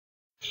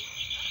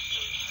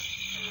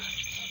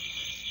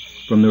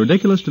From the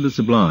ridiculous to the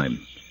sublime,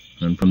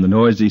 and from the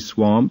noisy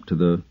swamp to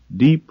the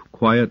deep,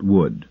 quiet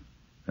wood,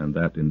 and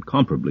that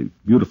incomparably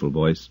beautiful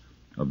voice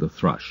of the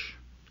thrush.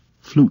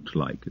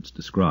 Flute-like, it's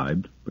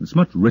described, but it's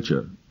much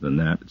richer than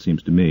that, it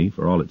seems to me,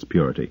 for all its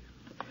purity.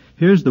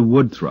 Here's the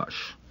wood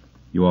thrush.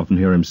 You often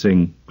hear him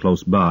sing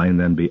close by and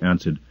then be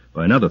answered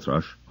by another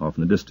thrush off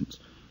in the distance.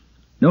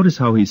 Notice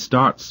how he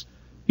starts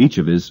each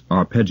of his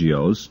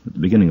arpeggios at the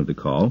beginning of the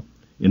call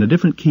in a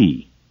different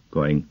key,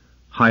 going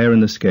higher in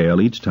the scale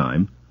each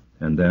time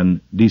and then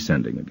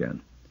descending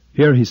again.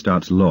 Here he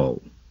starts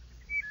low.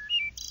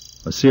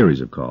 A series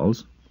of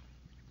calls,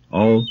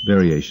 all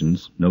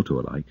variations, no two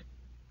alike.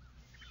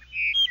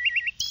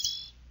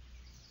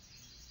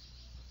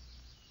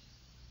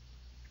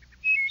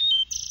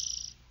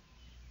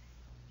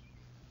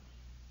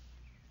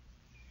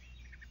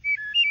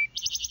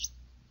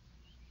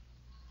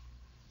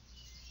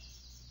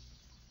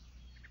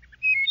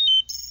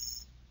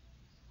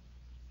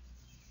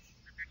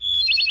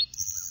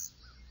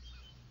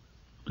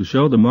 To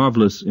show the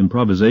marvelous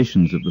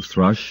improvisations of the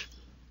thrush,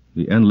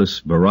 the endless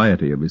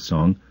variety of his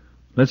song,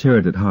 let's hear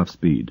it at half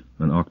speed,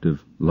 an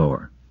octave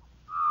lower.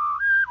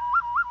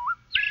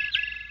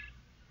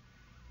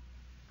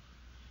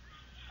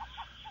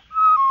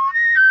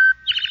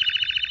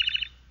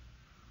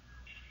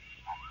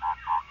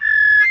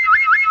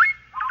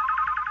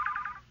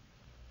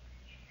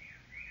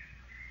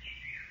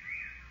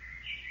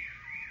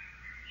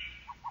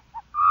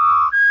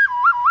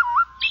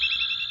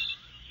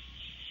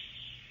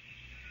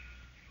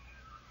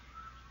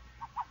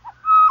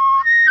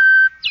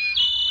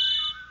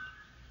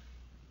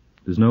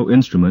 There's no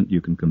instrument you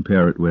can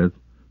compare it with,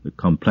 the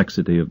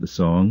complexity of the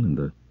song and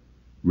the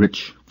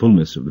rich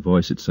fullness of the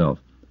voice itself.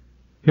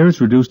 Here it's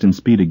reduced in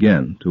speed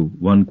again to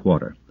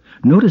 1/4.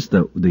 Notice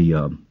the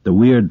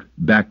weird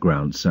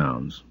background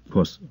sounds. Of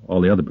course,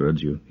 all the other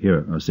birds you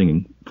hear are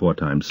singing 4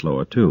 times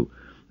slower too,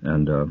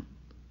 and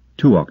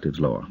 2 octaves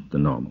lower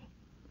than normal.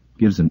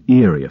 Gives an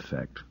eerie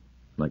effect,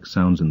 like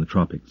sounds in the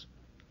tropics.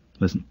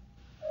 Listen.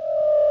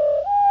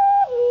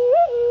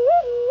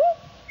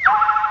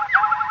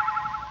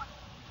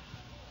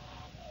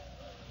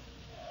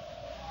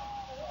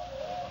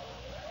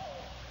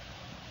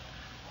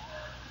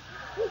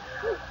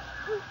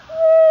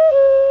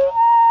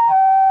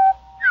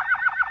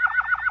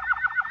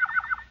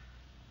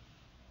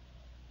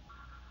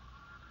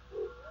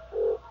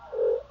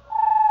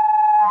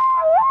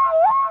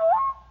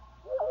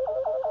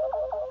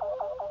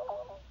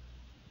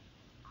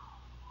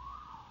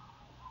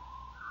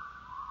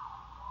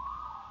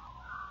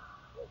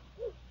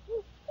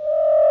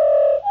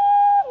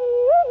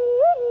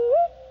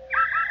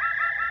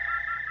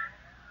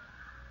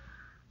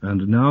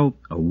 And now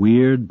a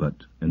weird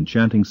but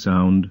enchanting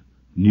sound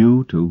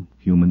new to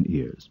human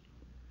ears.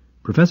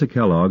 Professor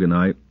Kellogg and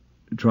I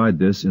tried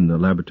this in the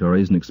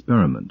laboratory as an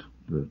experiment.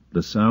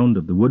 The sound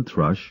of the wood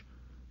thrush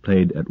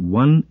played at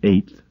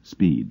 1/8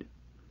 speed.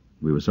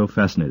 We were so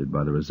fascinated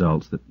by the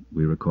results that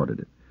we recorded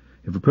it.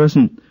 If a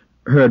person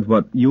heard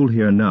what you'll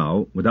hear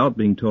now without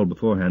being told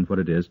beforehand what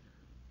it is,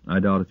 I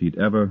doubt if he'd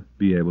ever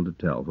be able to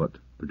tell what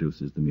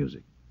produces the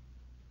music.